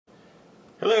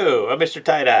Hello, I'm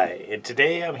MrTieDye, and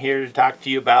today I'm here to talk to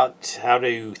you about how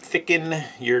to thicken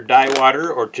your dye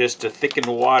water or just to thicken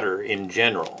water in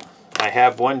general. I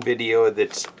have one video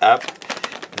that's up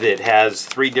that has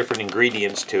 3 different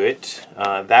ingredients to it.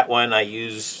 That one I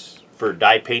use for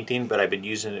dye painting, but I've been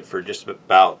using it for just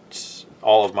about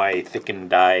all of my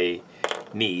thickened dye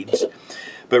needs.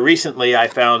 But recently I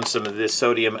found some of this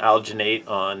sodium alginate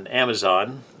on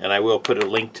Amazon, and I will put a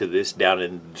link to this down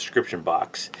in the description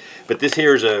box. But this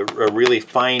here is a really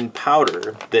fine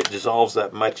powder that dissolves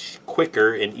up much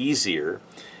quicker and easier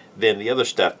than the other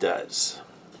stuff does.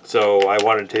 So I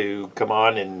wanted to come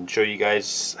on and show you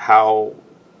guys how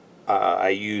I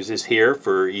use this here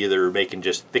for either making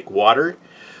just thick water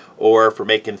or for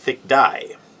making thick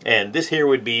dye. And this here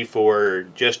would be for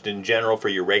just in general for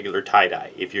your regular tie-dye.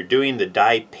 If you're doing the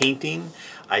dye painting,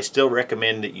 I still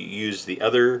recommend that you use the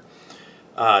other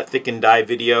thickened dye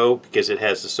video because it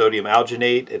has the sodium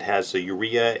alginate, it has the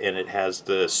urea, and it has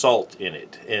the salt in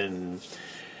it. And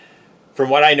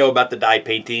from what I know about the dye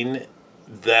painting,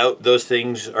 those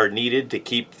things are needed to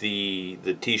keep the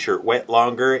t-shirt wet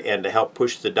longer and to help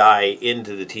push the dye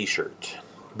into the t-shirt.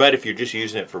 But if you're just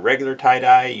using it for regular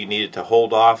tie-dye, you need it to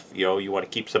hold off, you want to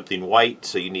keep something white,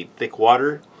 so you need thick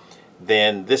water,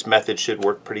 then this method should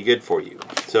work pretty good for you.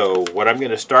 So what I'm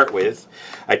going to start with,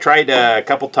 I tried a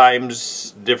couple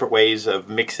times different ways of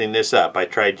mixing this up. I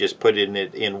tried just putting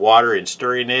it in water and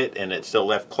stirring it, and it still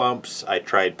left clumps. I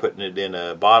tried putting it in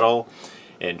a bottle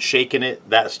and shaking it,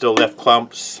 that still left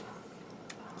clumps.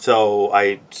 So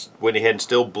I went ahead and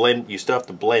still you still have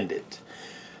to blend it,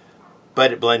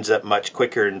 but it blends up much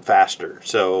quicker and faster.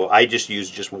 So I just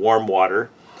use warm water.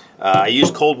 I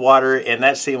use cold water, and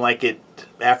that seemed like it,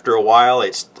 after a while,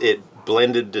 it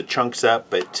blended the chunks up,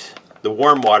 but the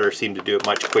warm water seemed to do it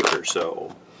much quicker.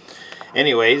 So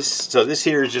anyways, so this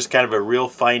here is just kind of a real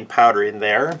fine powder in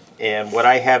there. And what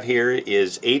I have here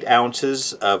is 8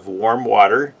 ounces of warm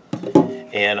water,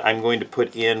 and I'm going to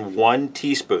put in 1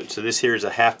 teaspoon. So this here is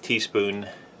a half teaspoon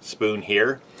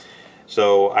here.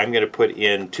 So I'm going to put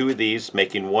in 2 of these,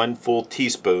 making 1 full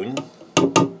teaspoon,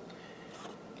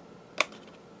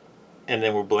 and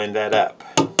then we'll blend that up.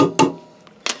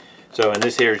 So, and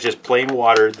this here is just plain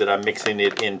water that I'm mixing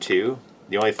it into.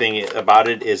 The only thing about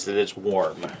it is that it's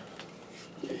warm.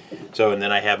 So, and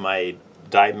then I have my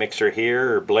dye mixer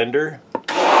here, or blender.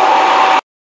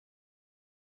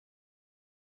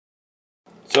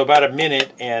 So about a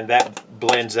minute, and that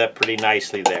blends up pretty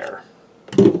nicely there.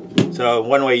 So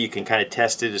one way you can kind of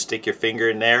test it is stick your finger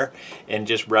in there and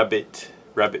just rub it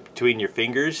between your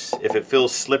fingers. If it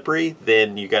feels slippery,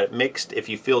 then you got it mixed. If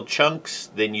you feel chunks,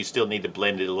 then you still need to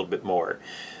blend it a little bit more.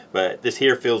 But this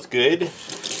here feels good,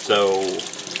 so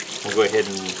we'll go ahead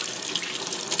and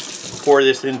pour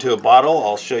this into a bottle.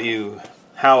 I'll show you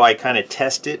how I kind of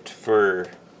test it for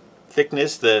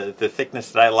thickness, the thickness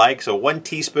that I like. So 1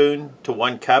 teaspoon to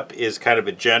 1 cup is kind of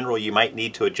a general. You might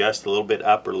need to adjust a little bit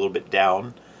up or a little bit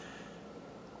down.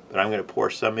 But I'm going to pour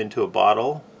some into a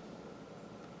bottle.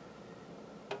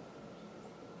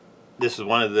 This is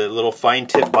one of the little fine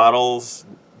tip bottles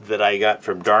that I got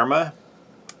from Dharma.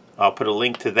 I'll put a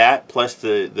link to that, plus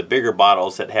the bigger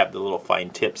bottles that have the little fine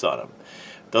tips on them.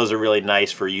 Those are really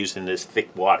nice for using this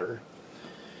thick water.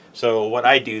 So what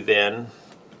I do then,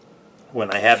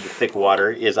 when I have the thick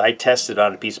water, is I test it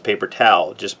on a piece of paper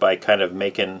towel just by kind of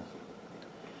making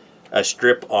a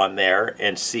strip on there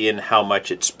and seeing how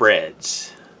much it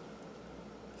spreads.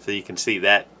 So you can see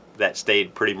that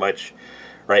stayed pretty much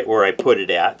right where I put it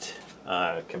at,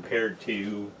 compared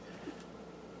to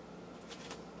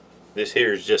this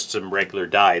here is just some regular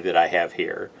dye that I have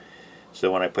here.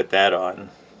 So when I put that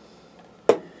on,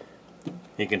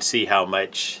 you can see how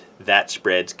much that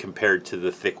spreads compared to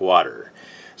the thick water.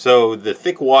 So the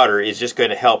thick water is just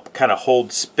going to help kind of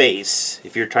hold space.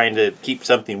 If you're trying to keep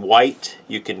something white,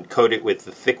 you can coat it with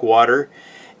the thick water,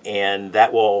 and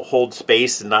that will hold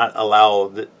space and not allow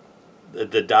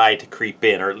the dye to creep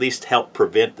in, or at least help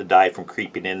prevent the dye from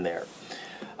creeping in there.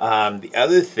 The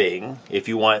other thing, if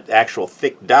you want actual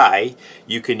thick dye,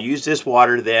 you can use this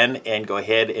water then and go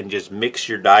ahead and just mix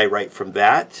your dye right from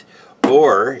that,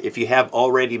 or if you have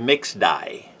already mixed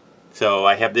dye. So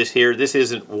I have this here. This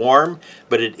isn't warm,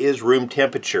 but it is room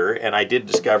temperature, and I did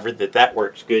discover that that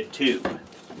works good too.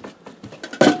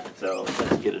 So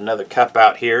let's get another cup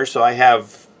out here. So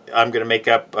I'm going to make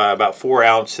up about 4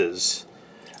 ounces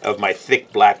of my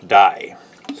thick black dye.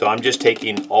 So I'm just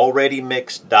taking already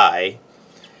mixed dye,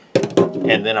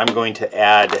 and then I'm going to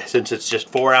add, since it's just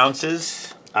 4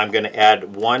 ounces, I'm going to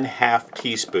add 1/2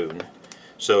 teaspoon.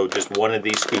 So just 1 of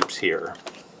these scoops here.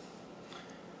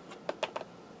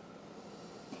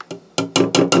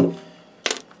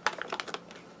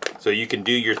 So you can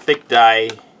do your thick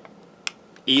dye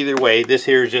either way. This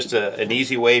here is just an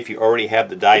easy way if you already have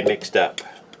the dye mixed up.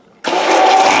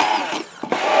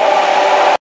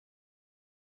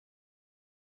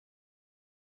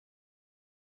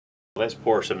 Let's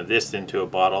pour some of this into a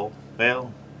bottle.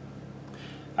 Well,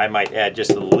 I might add just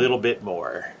a little bit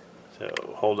more. So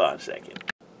hold on a second.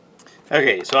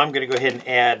 Okay, so I'm going to go ahead and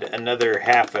add another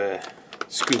half a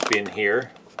scoop in here.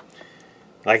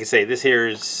 Like I say, this here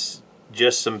is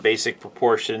just some basic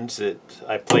proportions that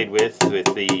I played with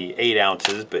the 8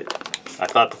 ounces, but I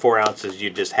thought the 4 ounces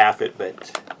you'd just half it,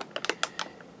 but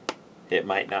it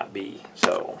might not be.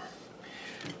 So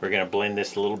we're going to blend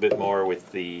this a little bit more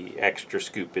with the extra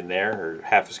scoop in there, or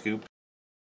half a scoop.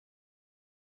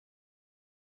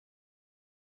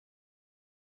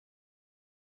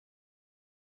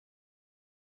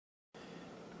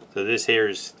 So this here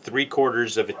is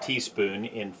 3/4 of a teaspoon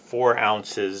in 4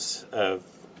 ounces of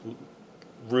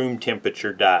room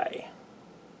temperature dye.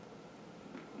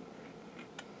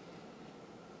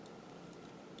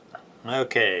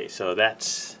 Okay, so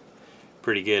that's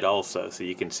pretty good also. So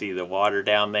you can see the water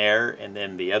down there and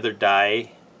then the other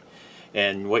dye.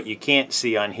 And what you can't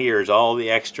see on here is all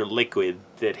the extra liquid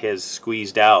that has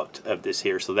squeezed out of this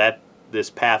here. So that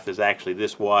this path is actually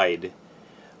this wide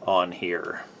on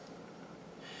here.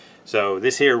 So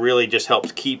this here really just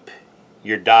helps keep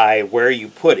your dye where you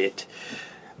put it,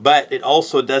 but it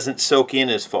also doesn't soak in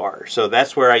as far. So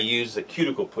that's where I use the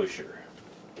cuticle pusher.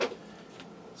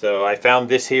 So I found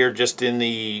this here just in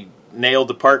the nail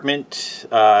department,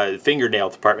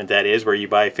 fingernail department that is, where you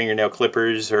buy fingernail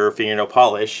clippers or fingernail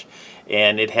polish,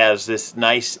 and it has this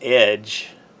nice edge.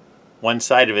 One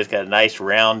side of it's got a nice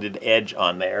rounded edge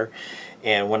on there,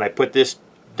 and when I put this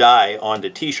dye onto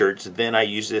t-shirts, then I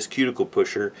use this cuticle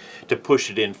pusher to push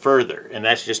it in further, and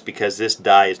that's just because this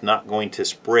dye is not going to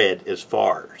spread as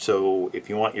far. So if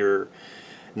you want your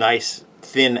nice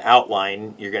thin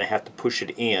outline, you're going to have to push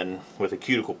it in with a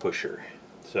cuticle pusher.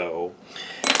 So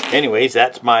anyways,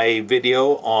 that's my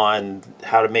video on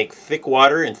how to make thick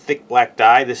water and thick black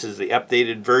dye. This is the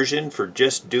updated version for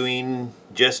just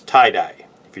tie-dye.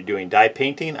 If you're doing dye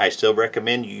painting, I still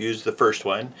recommend you use the first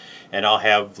one, and I'll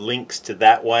have links to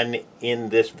that one in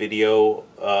this video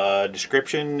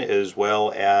description, as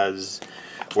well as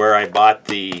where I bought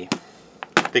the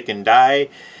thickened dye,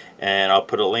 and I'll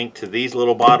put a link to these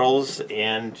little bottles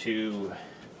and to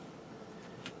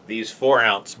these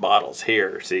 4-ounce bottles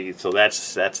here. See, so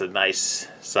that's a nice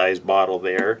size bottle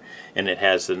there, and it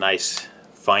has a nice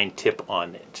fine tip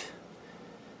on it.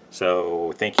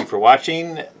 So thank you for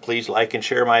watching. Please like and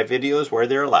share my videos where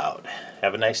they're allowed.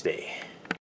 Have a nice day.